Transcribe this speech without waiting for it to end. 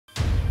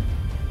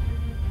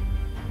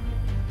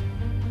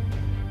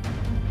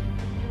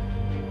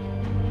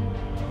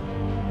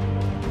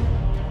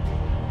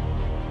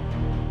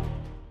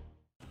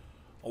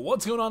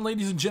What's going on,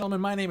 ladies and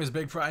gentlemen? My name is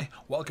BurstFire.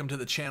 Welcome to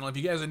the channel. If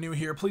you guys are new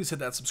here, please hit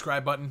that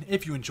subscribe button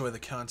if you enjoy the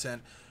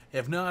content.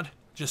 If not,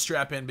 just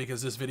strap in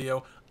because this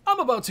video, I'm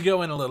about to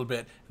go in a little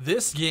bit.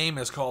 This game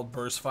is called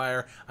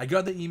BurstFire. I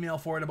got the email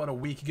for it about a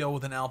week ago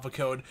with an alpha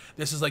code.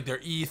 This is like their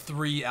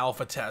E3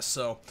 alpha test,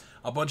 so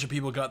a bunch of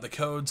people got the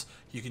codes.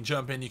 You can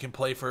jump in, you can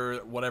play for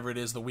whatever it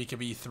is, the week of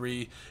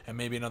E3, and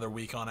maybe another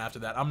week on after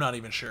that. I'm not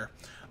even sure.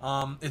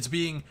 It's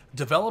being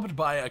developed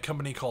by a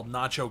company called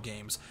Nacho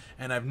Games,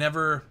 and I've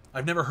never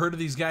heard of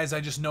these guys. I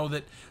just know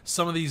that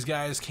some of these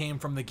guys came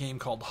from the game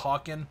called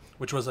Hawken,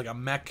 which was like a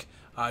mech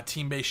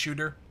team-based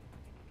shooter.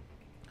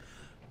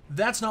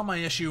 That's not my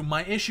issue.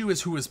 My issue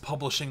is who is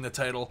publishing the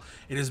title.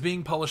 It is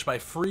being published by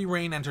Free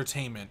Reign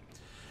Entertainment.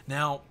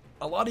 Now,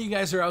 a lot of you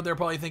guys are out there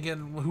probably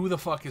thinking, who the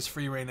fuck is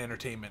Free Reign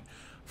Entertainment?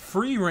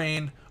 Free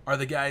Reign are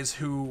the guys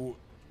who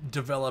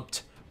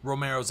developed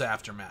Romero's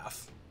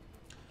Aftermath.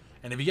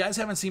 And if you guys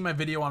haven't seen my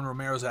video on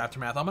Romero's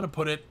Aftermath, I'm going to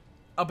put it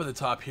up at the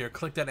top here.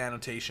 Click that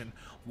annotation.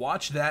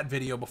 Watch that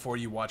video before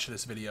you watch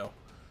this video.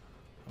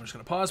 I'm just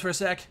going to pause for a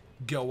sec,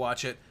 go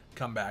watch it,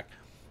 come back.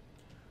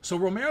 So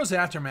Romero's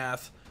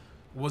Aftermath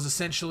was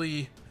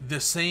essentially the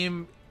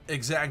same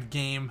exact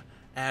game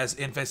as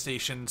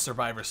Infestation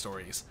Survivor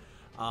Stories.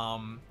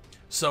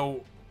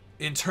 So,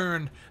 in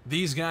turn,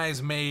 these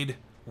guys made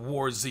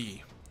War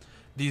Z.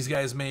 These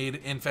guys made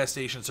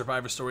Infestation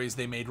Survivor Stories.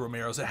 They made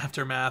Romero's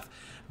Aftermath.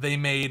 They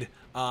made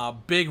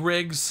Big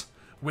Rigs,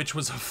 which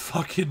was a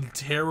fucking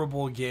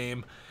terrible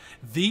game.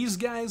 These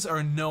guys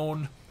are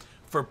known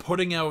for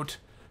putting out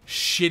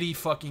shitty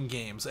fucking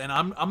games. And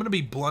I'm going to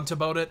be blunt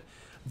about it.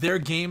 Their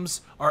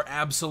games are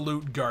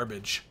absolute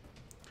garbage.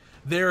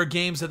 There are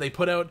games that they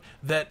put out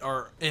that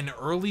are in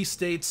early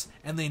states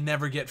and they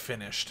never get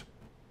finished.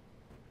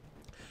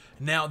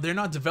 Now, they're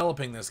not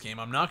developing this game.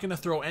 I'm not going to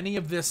throw any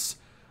of this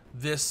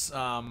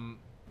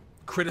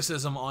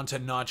criticism onto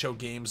Nacho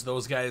Games.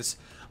 Those guys,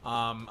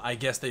 I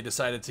guess they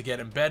decided to get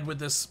in bed with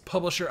this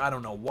publisher. I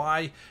don't know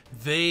why.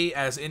 They,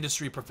 as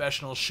industry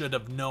professionals, should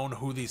have known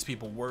who these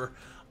people were.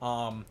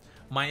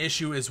 My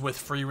issue is with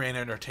Free Reign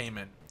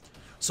Entertainment.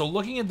 So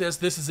looking at this,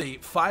 this is a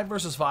 5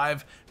 versus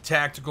 5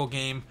 tactical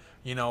game,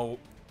 you know,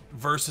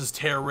 versus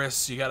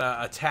terrorists. You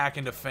gotta attack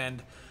and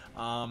defend.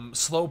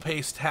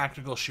 Slow-paced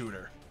tactical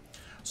shooter.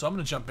 So I'm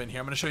going to jump in here.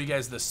 I'm going to show you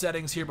guys the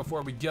settings here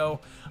before we go.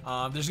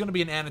 There's going to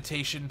be an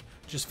annotation.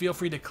 Just feel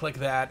free to click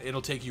that.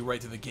 It'll take you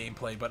right to the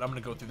gameplay, but I'm going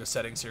to go through the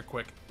settings here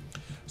quick.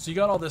 So you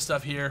got all this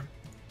stuff here.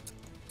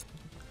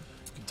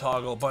 You can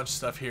toggle a bunch of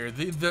stuff here.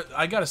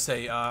 I got to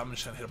say, I'm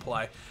just going to hit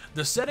apply.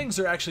 The settings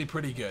are actually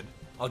pretty good.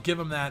 I'll give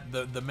them that.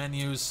 The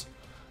menus,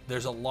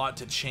 there's a lot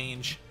to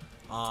change.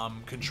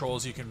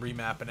 Controls you can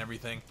remap and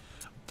everything.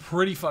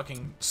 Pretty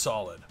fucking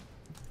solid.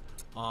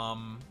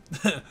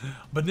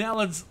 But now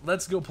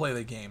let's go play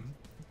the game,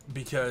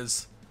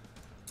 because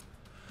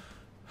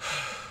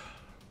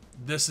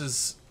this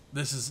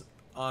is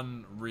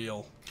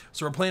unreal.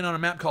 So we're playing on a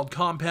map called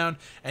Compound,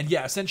 and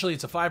yeah, essentially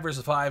it's a 5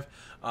 versus 5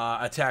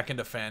 attack and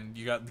defend.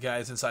 You got the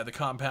guys inside the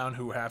compound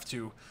who have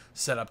to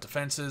set up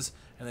defenses,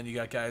 and then you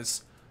got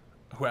guys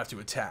who have to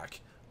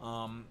attack.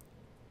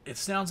 It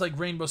sounds like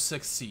Rainbow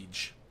Six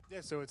Siege. Yeah,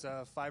 so it's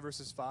a 5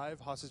 versus 5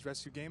 hostage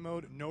rescue game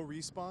mode, no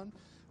respawn.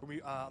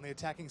 On the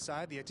attacking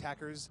side, the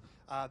attackers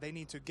they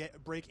need to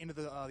break into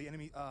the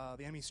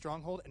enemy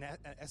stronghold and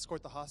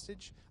escort the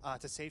hostage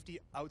to safety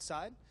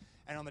outside.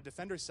 And on the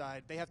defender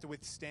side, they have to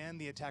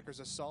withstand the attackers'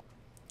 assault.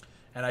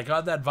 And I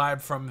got that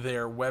vibe from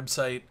their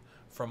website,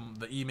 from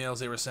the emails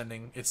they were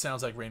sending. It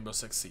sounds like Rainbow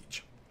Six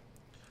Siege.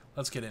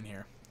 Let's get in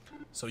here.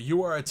 So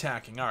you are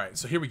attacking. All right,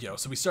 so here we go.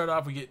 So we start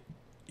off, we get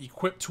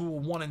equip tool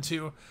 1 and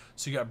 2.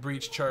 So you got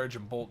breach, charge,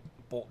 and bolt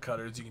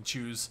cutters. You can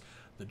choose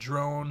the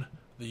drone,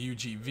 the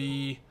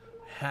UGV,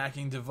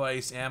 hacking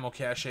device, ammo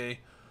cache,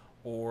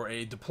 or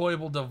a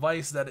deployable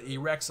device that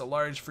erects a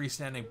large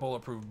freestanding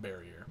bulletproof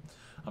barrier.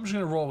 I'm just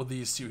going to roll with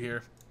these two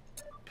here.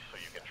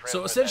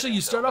 So essentially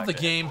you start off the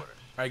game.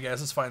 Alright guys,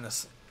 let's find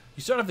this.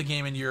 You start off the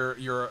game and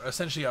you're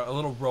essentially a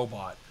little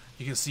robot.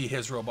 You can see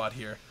his robot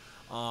here.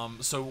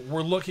 So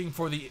we're looking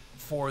for the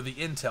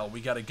intel. We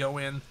got to go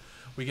in.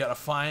 We got to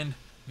find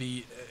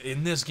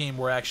in this game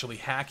we're actually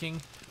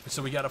hacking.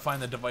 So we got to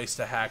find the device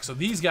to hack. So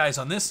these guys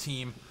on this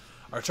team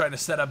are trying to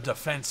set up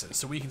defenses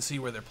so we can see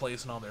where they're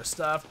placing all their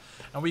stuff,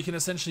 and we can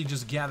essentially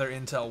just gather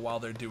intel while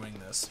they're doing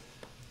this.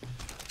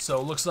 So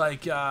it looks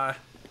like the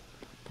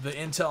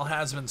intel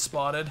has been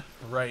spotted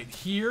right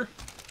here.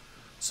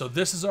 So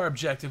this is our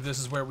objective. This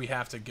is where we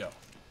have to go.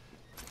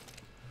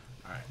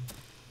 Alright.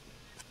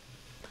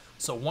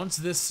 So once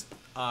this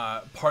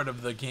part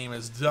of the game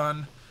is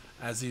done,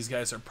 as these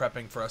guys are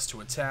prepping for us to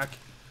attack,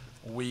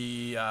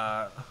 we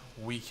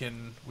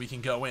can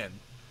go in.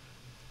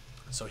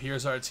 So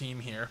here's our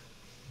team here.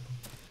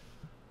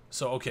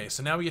 So okay,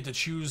 so now we get to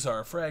choose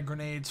our frag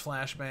grenades,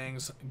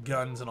 flashbangs,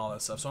 guns, and all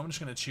that stuff. So I'm just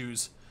going to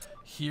choose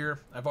here.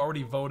 I've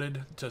already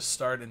voted to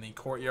start in the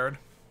courtyard.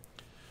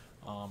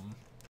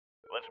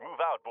 Let's move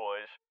out,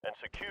 boys, and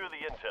secure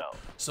the intel.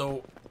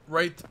 So,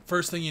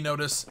 first thing you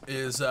notice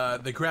is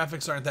the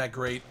graphics aren't that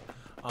great.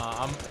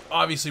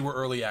 Obviously we're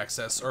early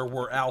access, or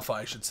we're alpha,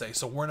 I should say.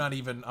 So I'm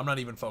not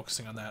even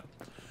focusing on that.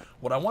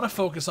 What I want to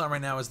focus on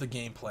right now is the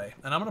gameplay,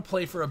 and I'm gonna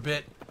play for a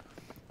bit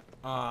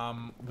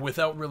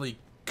without really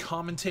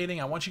commentating.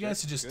 I want you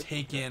guys to just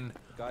take in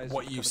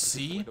what you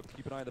see,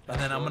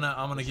 and then I'm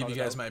gonna give you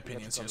guys my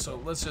opinions here.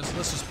 So let's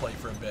just play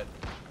for a bit.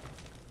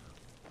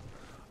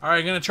 All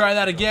right, gonna try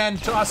that again.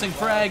 Tossing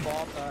frag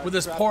with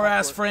this poor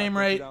ass frame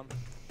rate.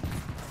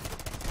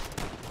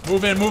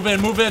 Move in, move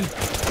in, move in.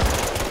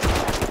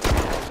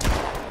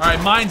 All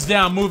right, mine's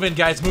down. Move in,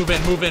 guys. Move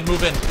in, move in,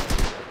 move in.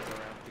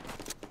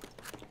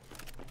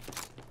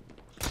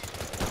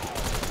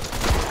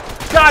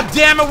 God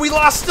damn it, we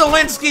lost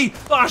Stilinski!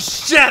 Oh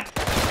shit!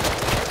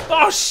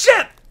 Oh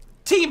shit!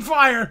 Team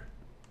fire!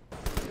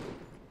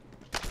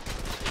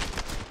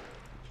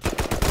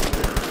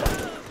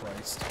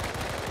 Christ.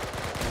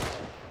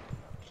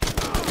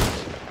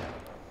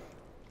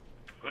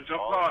 Good job,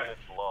 all units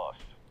lost.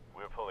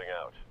 We're pulling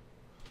out.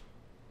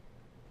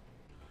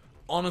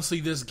 Honestly,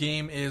 this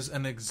game is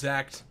an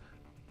exact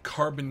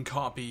carbon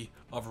copy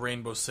of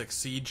Rainbow Six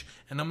Siege,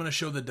 and I'm going to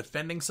show the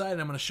defending side,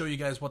 and I'm going to show you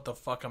guys what the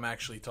fuck I'm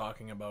actually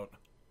talking about.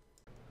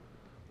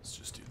 Let's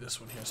just do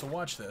this one here. So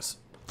watch this.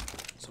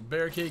 So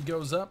barricade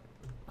goes up.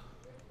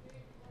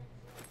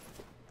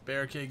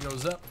 Barricade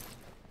goes up.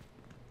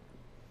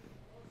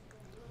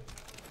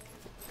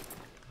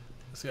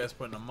 This guy's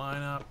putting a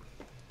mine up.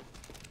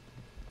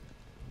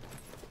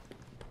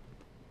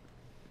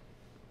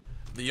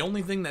 The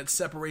only thing that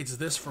separates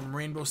this from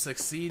Rainbow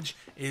Six Siege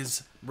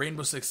is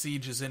Rainbow Six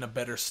Siege is in a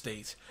better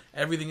state.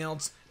 Everything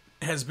else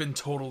has been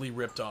totally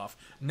ripped off.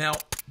 Now,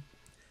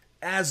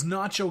 as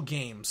Nacho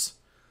Games,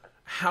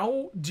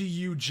 how do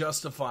you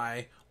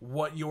justify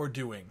what you're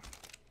doing?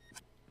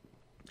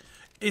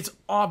 It's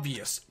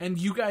obvious, and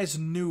you guys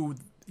knew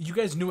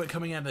it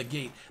coming out of the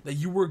gate that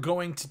you were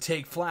going to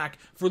take flack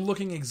for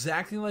looking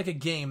exactly like a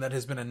game that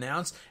has been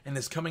announced and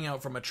is coming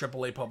out from a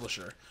AAA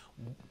publisher.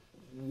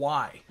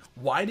 Why?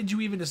 Why did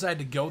you even decide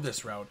to go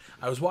this route?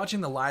 I was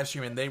watching the live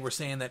stream and they were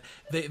saying that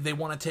they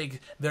want to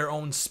take their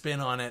own spin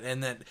on it,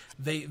 and that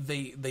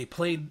they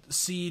played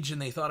Siege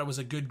and they thought it was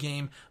a good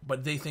game,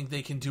 but they think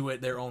they can do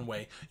it their own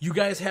way. You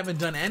guys haven't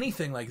done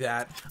anything like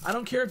that. I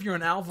don't care if you're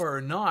an alpha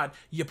or not.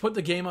 You put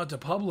the game out to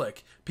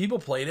public. People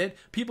played it.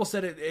 People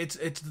said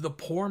it's the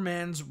poor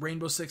man's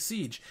Rainbow Six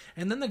Siege.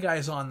 And then the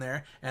guy's on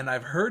there, and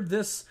I've heard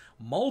this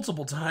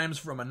multiple times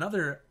from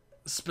another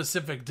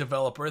specific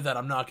developer that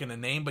I'm not going to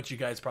name, but you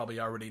guys probably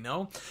already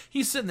know.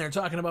 He's sitting there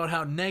talking about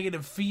how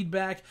negative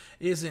feedback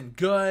isn't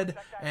good,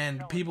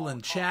 and people in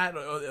chat,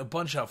 a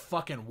bunch of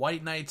fucking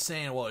white knights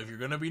saying, well, if you're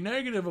going to be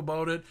negative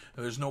about it,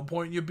 there's no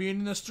point in you being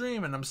in the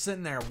stream. And I'm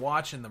sitting there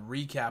watching the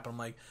recap, and I'm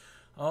like,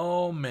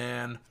 oh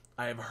man,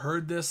 I've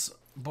heard this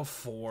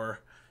before.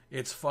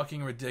 It's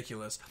fucking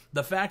ridiculous.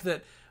 The fact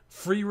that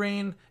Free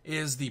Reign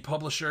is the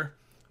publisher,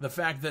 the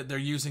fact that they're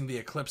using the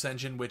Eclipse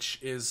engine, which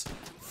is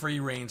Free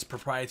Reign's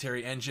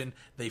proprietary engine,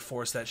 they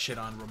forced that shit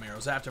on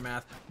Romero's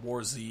Aftermath,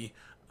 War Z,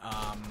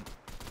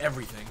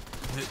 everything.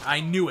 I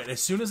knew it.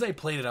 As soon as I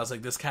played it, I was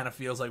like, this kind of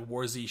feels like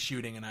War Z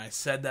shooting, and I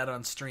said that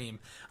on stream.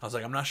 I was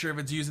like, I'm not sure if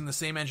it's using the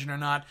same engine or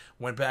not.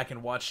 Went back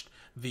and watched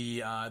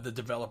the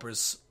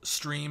developer's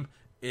stream.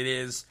 It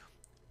is.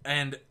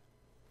 And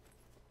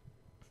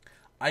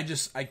I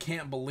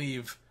can't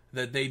believe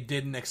that they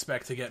didn't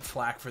expect to get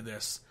flack for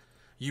this.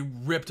 You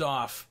ripped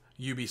off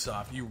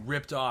Ubisoft. You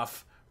ripped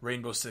off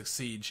Rainbow Six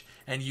Siege,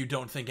 and you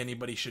don't think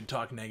anybody should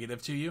talk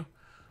negative to you?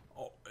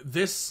 Oh,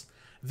 this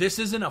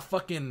isn't a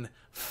fucking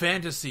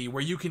fantasy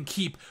where you can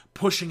keep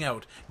pushing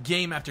out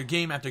game after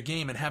game after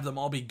game and have them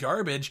all be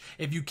garbage.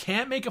 If you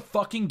can't make a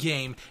fucking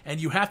game and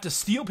you have to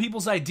steal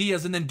people's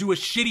ideas and then do a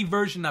shitty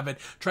version of it,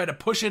 try to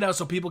push it out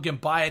so people can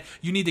buy it,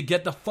 you need to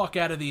get the fuck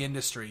out of the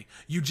industry.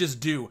 You just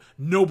do.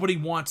 Nobody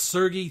wants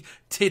Sergey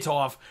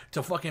Titov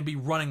to fucking be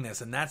running this,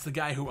 and that's the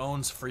guy who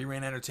owns Free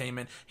Reign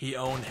Entertainment. He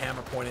owned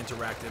Hammerpoint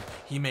Interactive.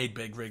 He made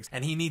Big Rigs,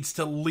 and he needs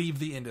to leave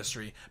the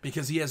industry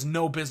because he has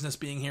no business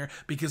being here,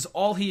 because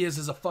all he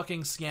is a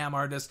fucking scam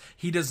artist.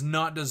 He does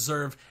not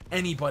deserve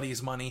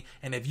anybody's money,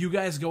 and if you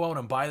guys go out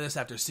and buy this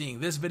after seeing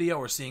this video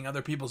or seeing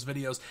other people's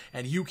videos,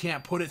 and you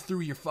can't put it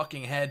through your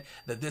fucking head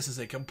that this is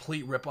a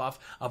complete ripoff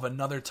of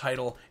another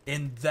title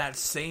in that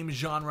same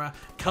genre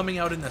coming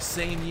out in the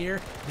same year,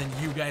 then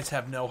you guys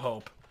have no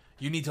hope.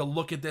 You need to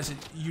look at this, and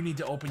you need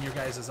to open your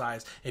guys'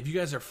 eyes. If you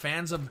guys are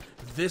fans of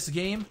this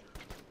game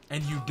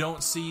and you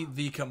don't see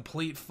the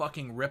complete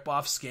fucking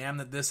ripoff scam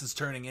that this is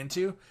turning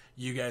into,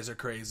 you guys are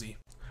crazy.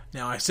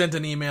 Now, I sent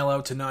an email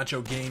out to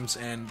Nacho Games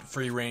and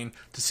Free Reign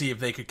to see if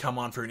they could come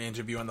on for an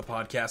interview on the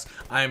podcast.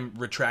 I'm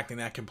retracting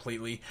that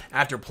completely.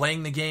 After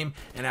playing the game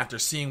and after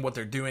seeing what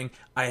they're doing,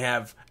 I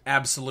have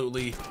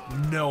absolutely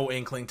no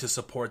inkling to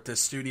support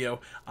this studio.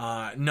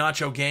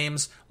 Nacho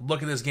Games,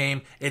 look at this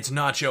game. It's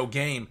Nacho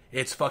Game.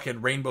 It's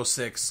fucking Rainbow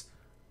Six.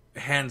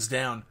 Hands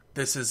down.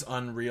 This is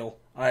unreal.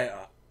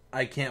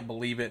 I can't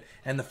believe it.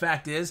 And the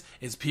fact is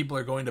people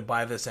are going to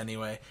buy this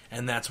anyway,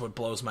 and that's what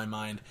blows my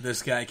mind.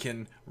 This guy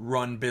can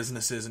run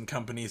businesses and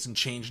companies and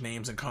change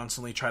names and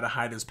constantly try to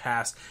hide his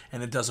past,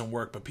 and it doesn't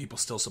work, but people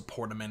still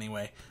support him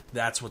anyway.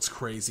 That's what's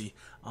crazy.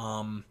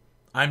 I'm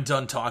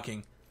done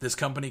talking. This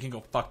company can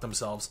go fuck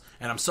themselves.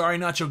 And I'm sorry,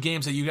 Nacho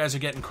Games, that you guys are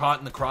getting caught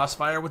in the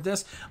crossfire with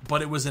this,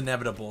 but it was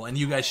inevitable, and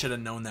you guys should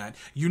have known that.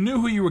 You knew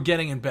who you were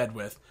getting in bed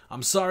with.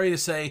 I'm sorry to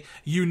say,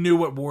 you knew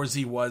what War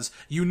Z was.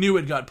 You knew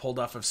it got pulled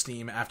off of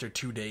Steam after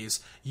 2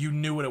 days. You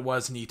knew what it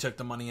was, and you took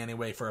the money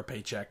anyway for a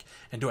paycheck.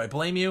 And do I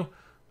blame you?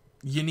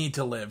 You need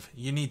to live.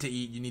 You need to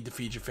eat. You need to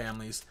feed your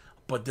families.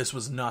 But this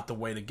was not the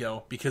way to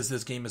go, because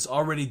this game is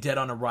already dead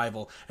on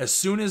arrival. As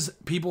soon as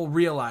people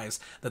realize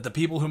that the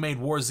people who made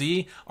War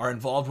Z are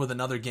involved with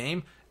another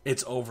game,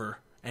 it's over.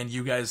 And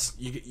you guys,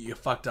 you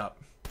fucked up.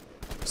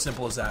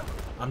 Simple as that.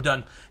 I'm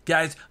done.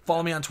 Guys,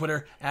 follow me on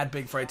Twitter,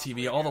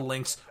 @BigFryTV. All the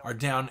links are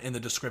down in the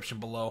description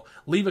below.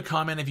 Leave a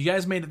comment. If you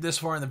guys made it this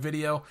far in the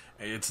video,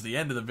 it's the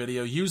end of the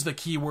video, use the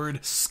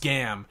keyword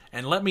scam.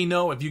 And let me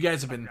know if you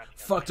guys have been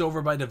fucked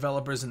over by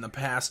developers in the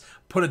past.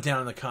 Put it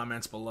down in the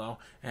comments below.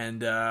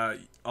 And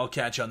I'll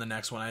catch you on the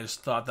next one. I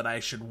just thought that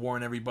I should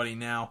warn everybody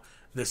now.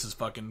 This is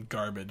fucking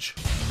garbage.